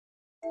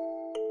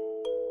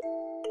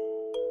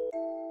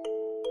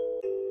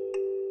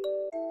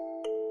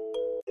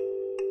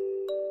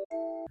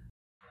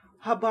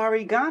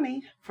Habari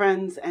Gani,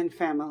 friends and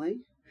family.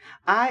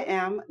 I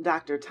am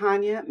Dr.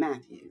 Tonya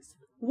Matthews.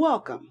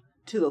 Welcome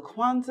to the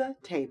Kwanzaa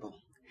table.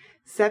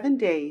 7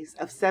 days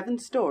of 7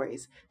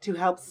 stories to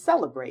help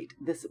celebrate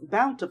this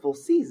bountiful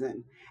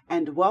season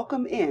and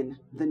welcome in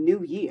the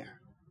new year.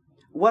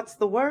 What's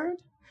the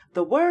word?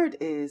 The word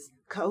is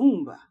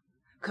KUUMBA.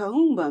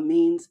 KUUMBA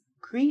means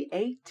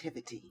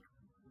creativity.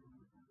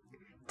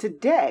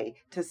 Today,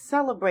 to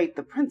celebrate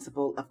the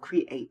principle of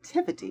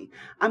creativity,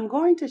 I'm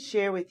going to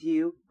share with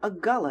you a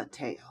gullah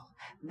tale.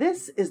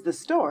 This is the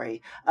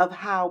story of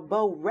how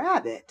Bo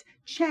Rabbit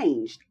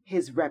changed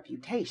his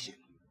reputation.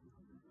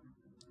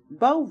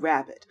 Bo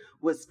Rabbit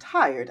was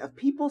tired of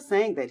people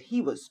saying that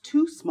he was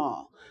too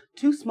small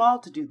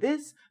to do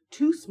this,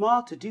 too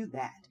small to do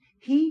that.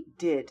 He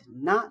did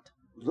not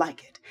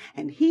like it,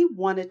 and he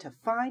wanted to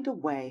find a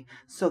way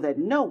so that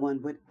no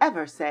one would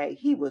ever say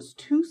he was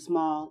too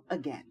small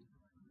again.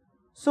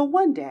 So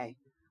one day,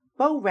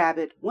 Bo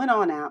Rabbit went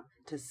on out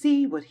to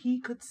see what he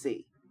could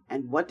see.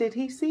 And what did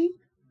he see?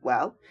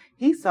 Well,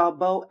 he saw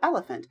Bo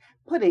Elephant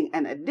putting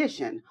an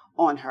addition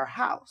on her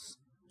house.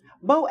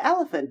 Bo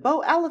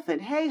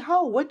Elephant, hey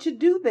ho, what you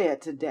do there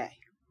today?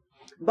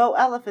 Bo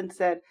Elephant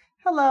said,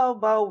 "Hello,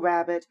 Bo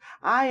Rabbit.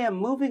 I am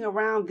moving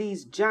around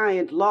these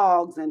giant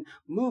logs and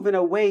moving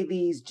away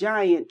these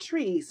giant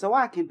trees so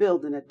I can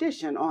build an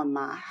addition on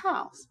my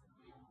house."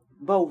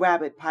 Bo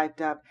Rabbit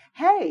piped up,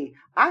 "Hey,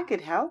 I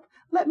could help.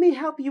 Let me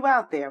help you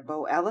out there,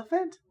 Bo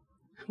Elephant."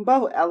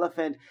 Bo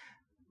Elephant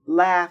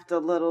laughed a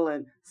little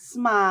and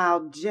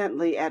smiled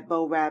gently at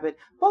Bo Rabbit.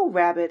 "Bo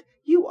Rabbit,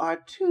 you are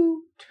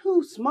too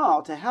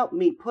small to help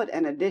me put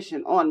an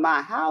addition on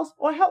my house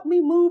or help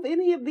me move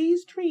any of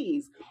these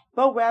trees.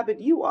 Bo Rabbit,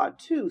 you are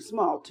too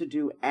small to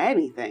do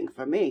anything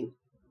for me."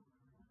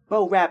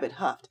 Bo Rabbit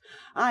huffed,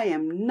 "I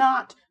am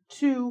not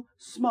too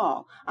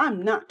small.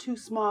 I'm not too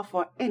small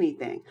for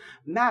anything.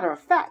 Matter of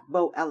fact,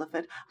 Bo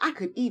Elephant, I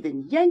could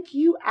even yank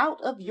you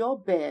out of your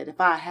bed if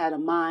I had a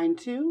mind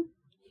to."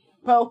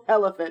 Bo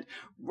Elephant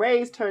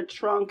raised her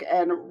trunk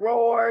and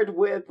roared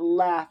with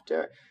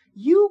laughter.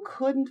 "You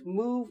couldn't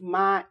move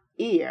my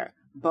ear,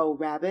 Bo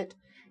Rabbit."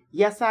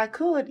 Yes, I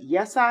could,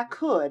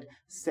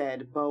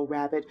 said Bo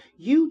Rabbit.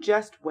 "You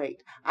just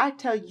wait. I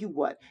tell you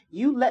what,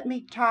 you let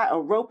me tie a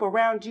rope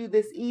around you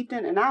this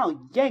evening and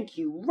I'll yank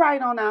you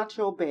right on out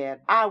your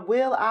bed. I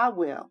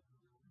will.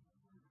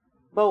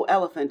 Bo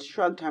Elephant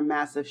shrugged her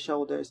massive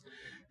shoulders.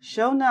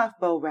 "Sure enough,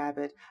 Bo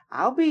Rabbit,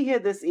 I'll be here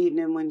this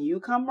evening when you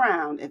come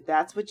round, if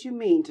that's what you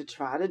mean to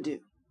try to do."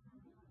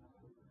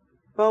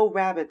 Bo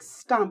Rabbit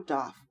stomped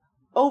off,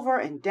 over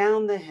and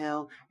down the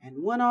hill,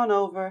 and went on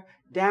over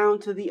down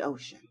to the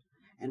ocean.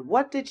 And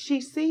what did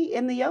she see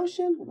in the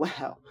ocean?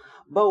 Well,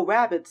 Bo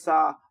Rabbit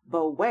saw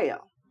Bo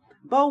Whale.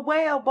 Bo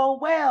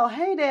Whale,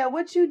 hey there,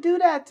 what you do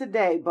that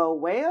today, Bo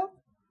Whale?"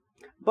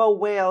 Bo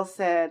Whale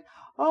said,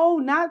 "Oh,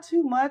 not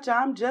too much.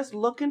 I'm just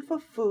looking for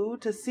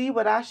food to see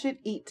what I should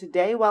eat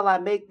today while I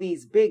make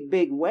these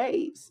big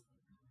waves."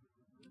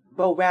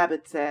 Bo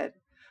Rabbit said,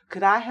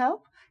 "Could I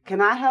help? Can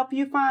I help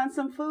you find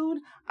some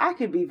food? I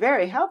could be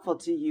very helpful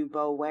to you,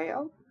 Bo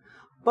Whale."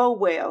 Bo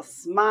Whale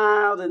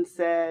smiled and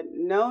said,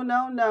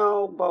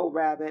 No, Bo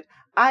Rabbit.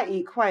 I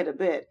eat quite a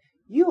bit.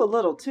 You a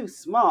little too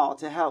small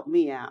to help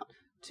me out.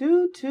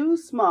 Too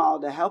small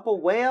to help a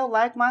whale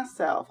like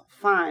myself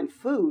find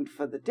food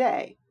for the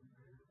day."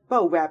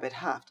 Bo Rabbit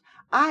huffed,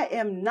 I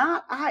am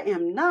not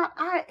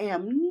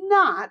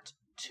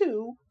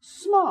too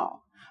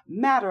small.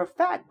 Matter of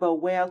fact, Bo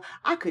Whale,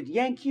 I could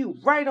yank you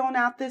right on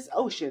out this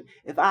ocean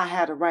if I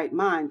had a right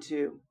mind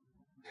to."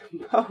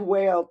 Bo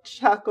Whale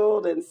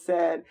chuckled and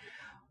said,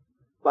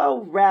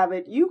 "Bo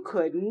Rabbit, you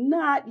could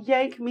not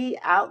yank me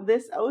out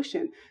this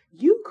ocean.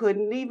 You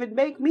couldn't even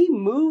make me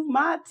move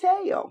my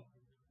tail."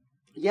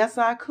 Yes,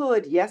 I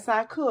could.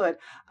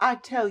 I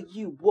tell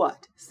you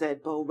what,"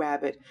 said Bo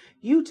Rabbit.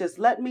 "You just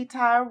let me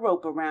tie a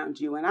rope around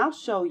you and I'll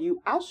show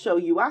you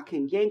I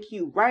can yank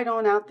you right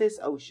on out this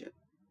ocean."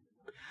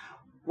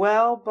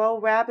 "Well, Bo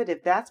Rabbit,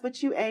 if that's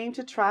what you aim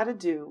to try to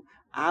do,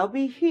 I'll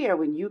be here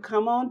when you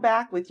come on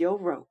back with your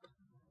rope."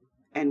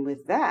 And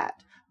with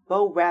that,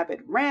 Bo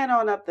Rabbit ran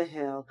on up the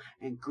hill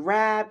and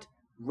grabbed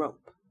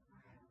rope.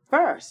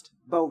 First,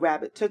 Bo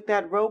Rabbit took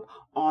that rope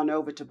on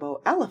over to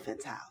Bo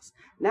Elephant's house.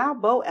 Now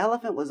Bo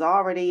Elephant was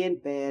already in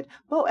bed.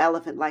 Bo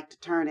Elephant liked to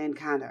turn in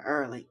kind of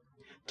early.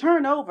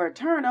 Turn over,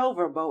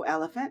 Bo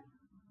Elephant,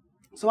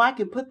 so I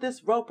can put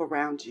this rope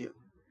around you."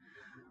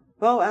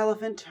 Bo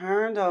Elephant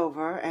turned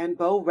over and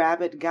Bo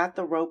Rabbit got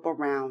the rope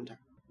around her.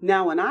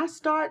 "Now when I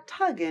start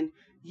tugging,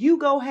 you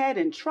go ahead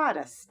and try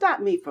to stop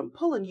me from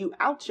pulling you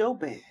out your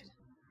bed."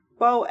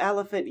 Bo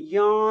Elephant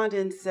yawned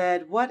and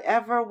said,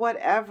 Whatever,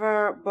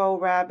 Bo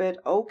Rabbit,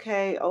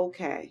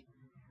 okay.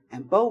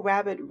 And Bo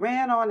Rabbit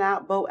ran on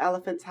out Bo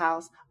Elephant's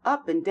house,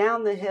 up and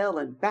down the hill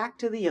and back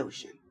to the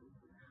ocean.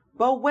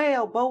 Bo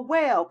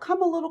Whale,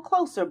 come a little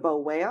closer, Bo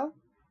Whale,"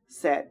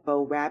 said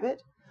Bo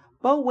Rabbit.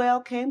 Bo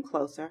Whale came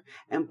closer,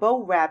 and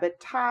Bo Rabbit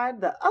tied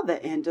the other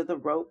end of the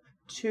rope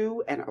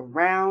to and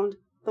around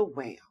the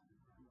whale.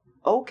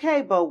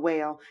 Okay, Bo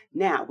Whale,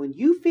 now when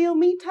you feel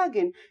me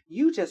tugging,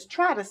 you just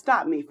try to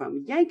stop me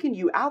from yanking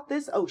you out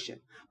this ocean.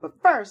 But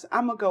first,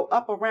 I'm gonna go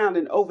up around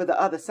and over the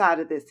other side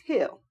of this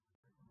hill.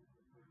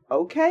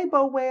 Okay,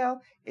 Bo Whale,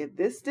 if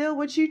this still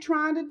what you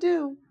trying to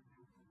do.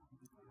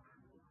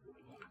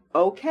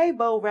 Okay,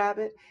 Bo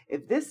Rabbit,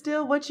 if this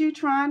still what you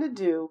trying to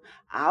do,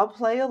 I'll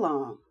play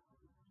along.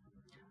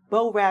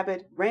 Bo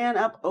Rabbit ran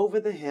up over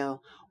the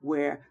hill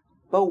where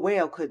Bo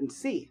Whale couldn't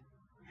see,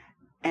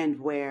 and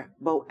where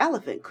Bo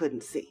Elephant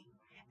couldn't see.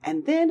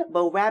 And then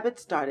Bo Rabbit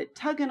started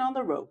tugging on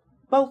the rope,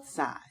 both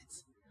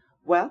sides.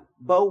 Well,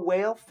 Bo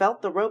Whale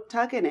felt the rope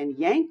tugging and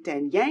yanked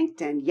and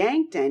yanked and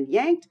yanked and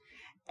yanked,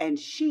 and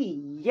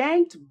she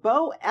yanked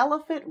Bo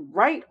Elephant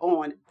right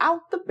on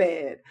out the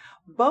bed.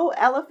 Bo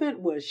Elephant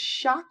was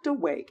shocked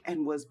awake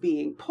and was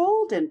being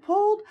pulled and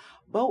pulled.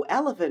 Bo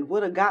Elephant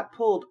would have got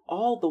pulled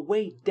all the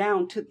way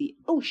down to the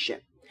ocean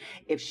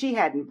if she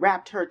hadn't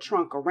wrapped her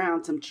trunk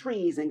around some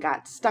trees and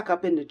got stuck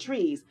up in the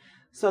trees,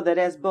 so that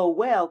as Bo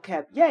Whale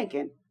kept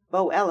yanking,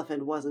 Bo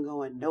Elephant wasn't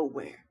going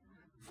nowhere.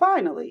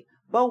 Finally,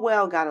 Bo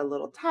Whale got a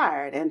little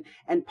tired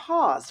and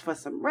paused for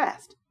some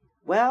rest.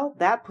 Well,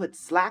 that put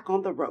slack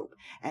on the rope,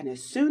 and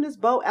as soon as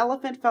Bo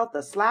Elephant felt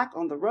the slack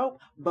on the rope,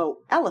 Bo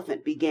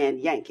Elephant began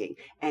yanking,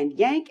 and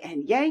yank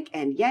and yank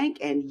and yank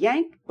and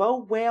yanked Bo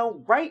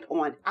Whale right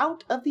on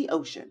out of the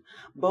ocean.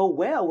 Bo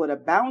Whale would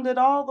have bounded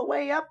all the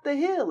way up the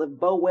hill if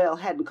Bo Whale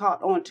hadn't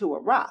caught onto a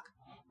rock.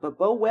 But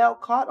Bo Whale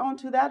caught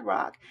onto that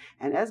rock,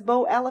 and as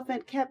Bo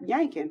Elephant kept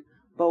yanking,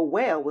 Bo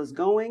Whale was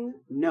going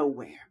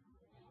nowhere.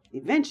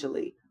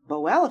 Eventually,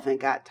 Bo Elephant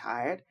got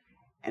tired,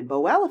 and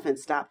Bo Elephant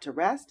stopped to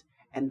rest,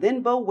 and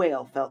then Bo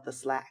Whale felt the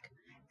slack.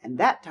 And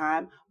that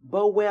time,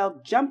 Bo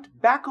Whale jumped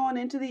back on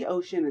into the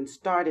ocean and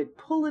started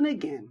pulling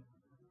again.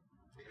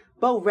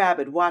 Bo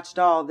Rabbit watched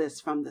all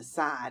this from the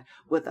side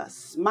with a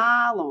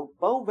smile on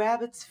Bo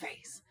Rabbit's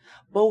face.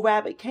 Bo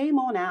Rabbit came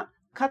on out,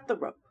 cut the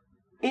rope,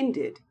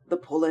 ended the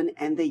pulling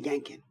and the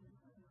yanking.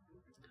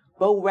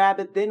 Bo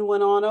Rabbit then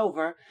went on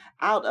over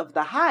out of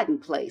the hiding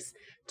place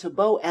to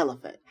Bo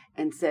Elephant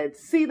and said,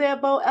 "See there,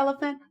 Bo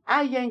Elephant,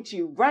 I yanked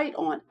you right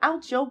on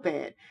out your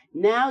bed.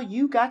 Now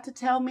you got to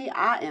tell me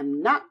I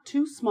am not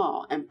too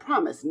small and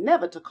promise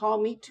never to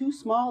call me too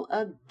small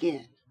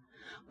again."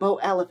 Bo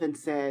Elephant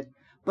said,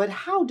 "But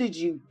how did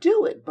you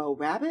do it, Bo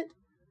Rabbit?"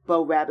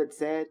 Bo Rabbit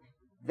said,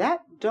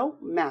 "That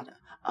don't matter.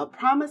 A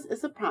promise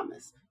is a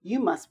promise. You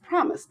must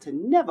promise to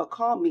never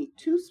call me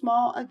too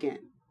small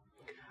again."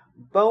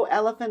 Bo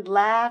Elephant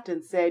laughed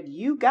and said,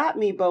 "You got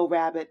me, Bo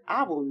Rabbit.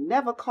 I will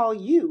never call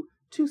you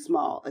too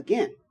small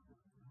again."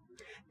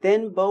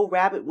 Then Bo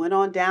Rabbit went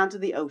on down to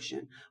the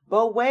ocean.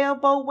 Bo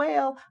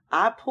Whale,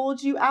 I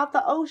pulled you out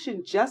the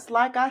ocean just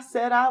like I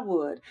said I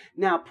would.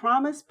 Now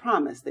promise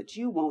that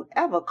you won't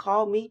ever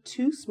call me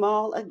too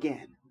small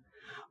again."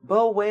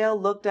 Bo Whale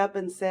looked up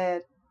and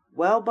said,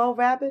 "Well, Bo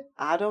Rabbit,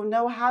 I don't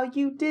know how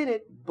you did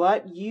it,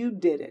 but you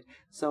did it.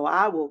 So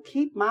I will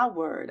keep my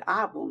word.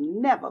 I will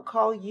never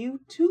call you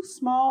too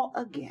small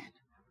again."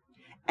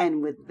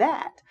 And with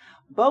that,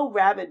 Bo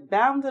Rabbit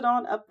bounded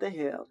on up the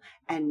hill,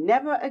 and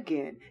never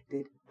again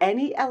did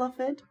any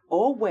elephant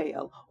or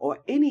whale or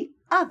any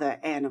other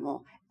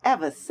animal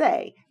ever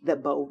say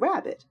that Bo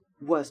Rabbit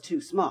was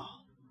too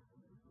small.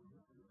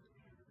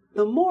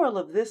 The moral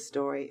of this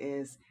story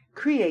is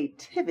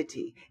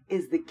creativity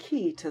is the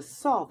key to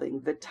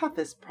solving the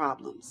toughest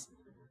problems.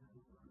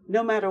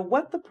 No matter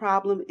what the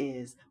problem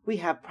is, we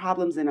have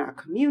problems in our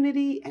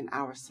community, in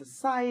our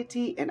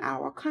society, in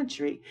our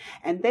country,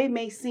 and they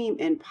may seem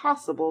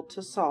impossible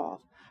to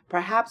solve.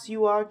 Perhaps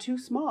you are too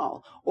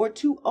small, or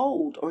too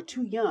old, or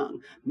too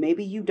young.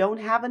 Maybe you don't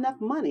have enough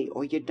money,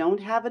 or you don't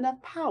have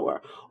enough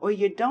power, or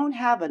you don't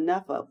have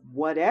enough of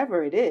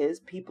whatever it is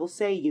people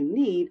say you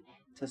need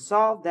to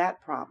solve that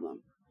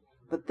problem.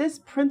 But this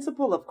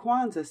principle of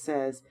Kwanzaa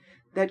says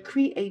that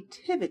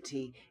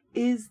creativity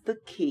is the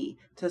key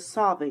to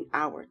solving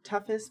our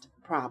toughest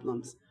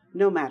problems,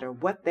 no matter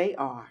what they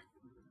are.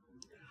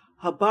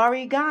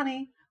 Habari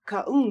gani,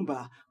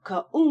 KUUMBA.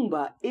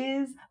 KUUMBA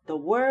is the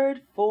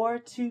word for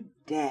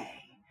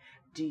today.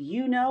 Do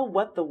you know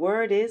what the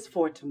word is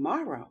for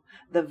tomorrow,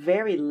 the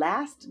very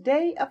last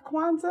day of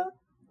Kwanzaa?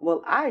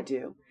 Well, I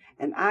do,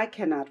 and I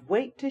cannot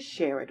wait to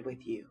share it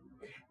with you.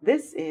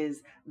 This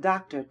is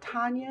Dr.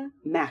 Tonya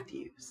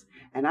Matthews,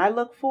 and I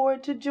look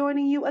forward to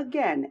joining you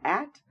again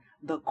at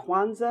the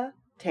Kwanzaa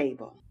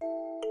table.